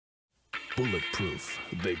Bulletproof,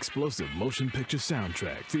 the explosive motion picture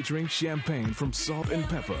soundtrack featuring Champagne from Salt and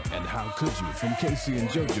Pepper and How Could You from Casey and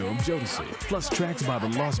JoJo of Jodeci, plus tracks by the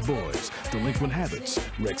Lost Boys, Delinquent Habits,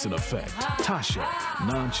 Rex and Effect, Tasha,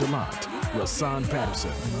 Nonchalant, Rasan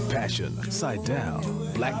Patterson, Passion, Seidel,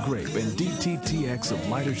 Black Grape, and DTTX of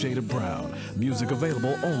Lighter Shade of Brown. Music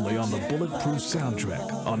available only on the Bulletproof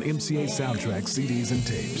soundtrack on MCA Soundtrack CDs and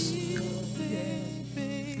tapes.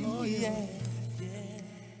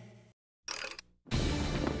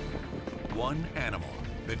 One animal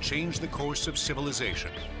that changed the course of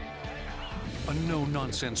civilization. A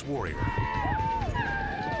no-nonsense warrior.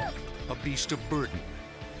 A beast of burden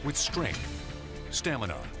with strength,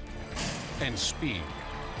 stamina, and speed.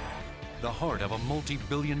 The heart of a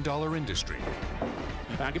multi-billion-dollar industry.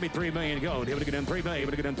 Give me $3 million to go. Able to get in 3 million,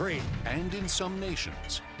 able to get in 3. And in some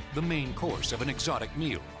nations, the main course of an exotic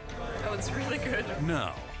meal. Oh, it's really good.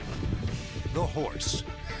 Now, the horse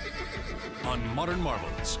on Modern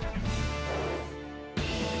Marvels.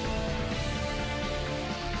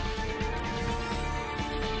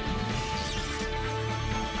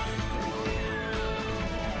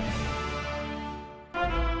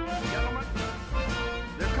 Gentlemen,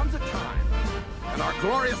 there comes a time, and our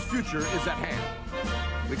glorious future is at hand.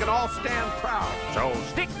 We can all stand proud. So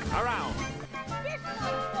stick around. This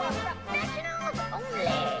one's for professionals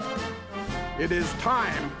only. It is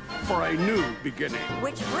time for a new beginning.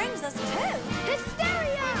 Which brings us to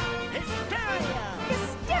Hysteria! Hysteria!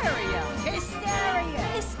 Hysteria! Hysteria!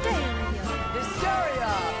 Hysteria!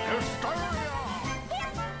 Hysteria!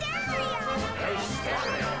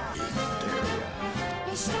 Hysteria!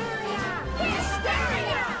 Hysteria!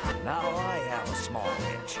 Hysteria! Now I have a small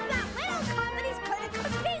itch. The little companies couldn't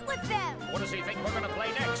compete with them. What does he think we're gonna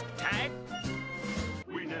play next? Tag?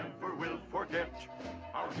 We never will forget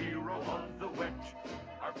our hero of the wet,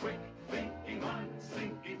 our quick thinking,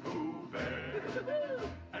 unsinking Pooh Bear,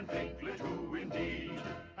 and Piglet, who indeed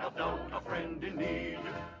helped out a friend in need.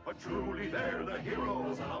 But truly they're the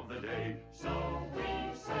heroes of the day. So we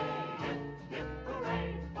say hip, hip,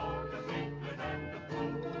 hooray for the Piglet and the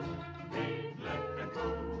Pooh. Piglet and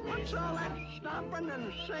Pooh. What's all that stomping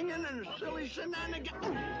and singing and silly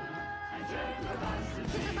shenanigans?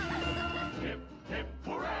 Hip, hip,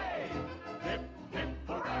 hooray! Hip, hip,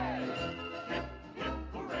 hooray! Hip, hip,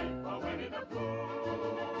 hooray for Winnie the Pooh!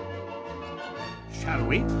 Shall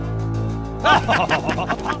we?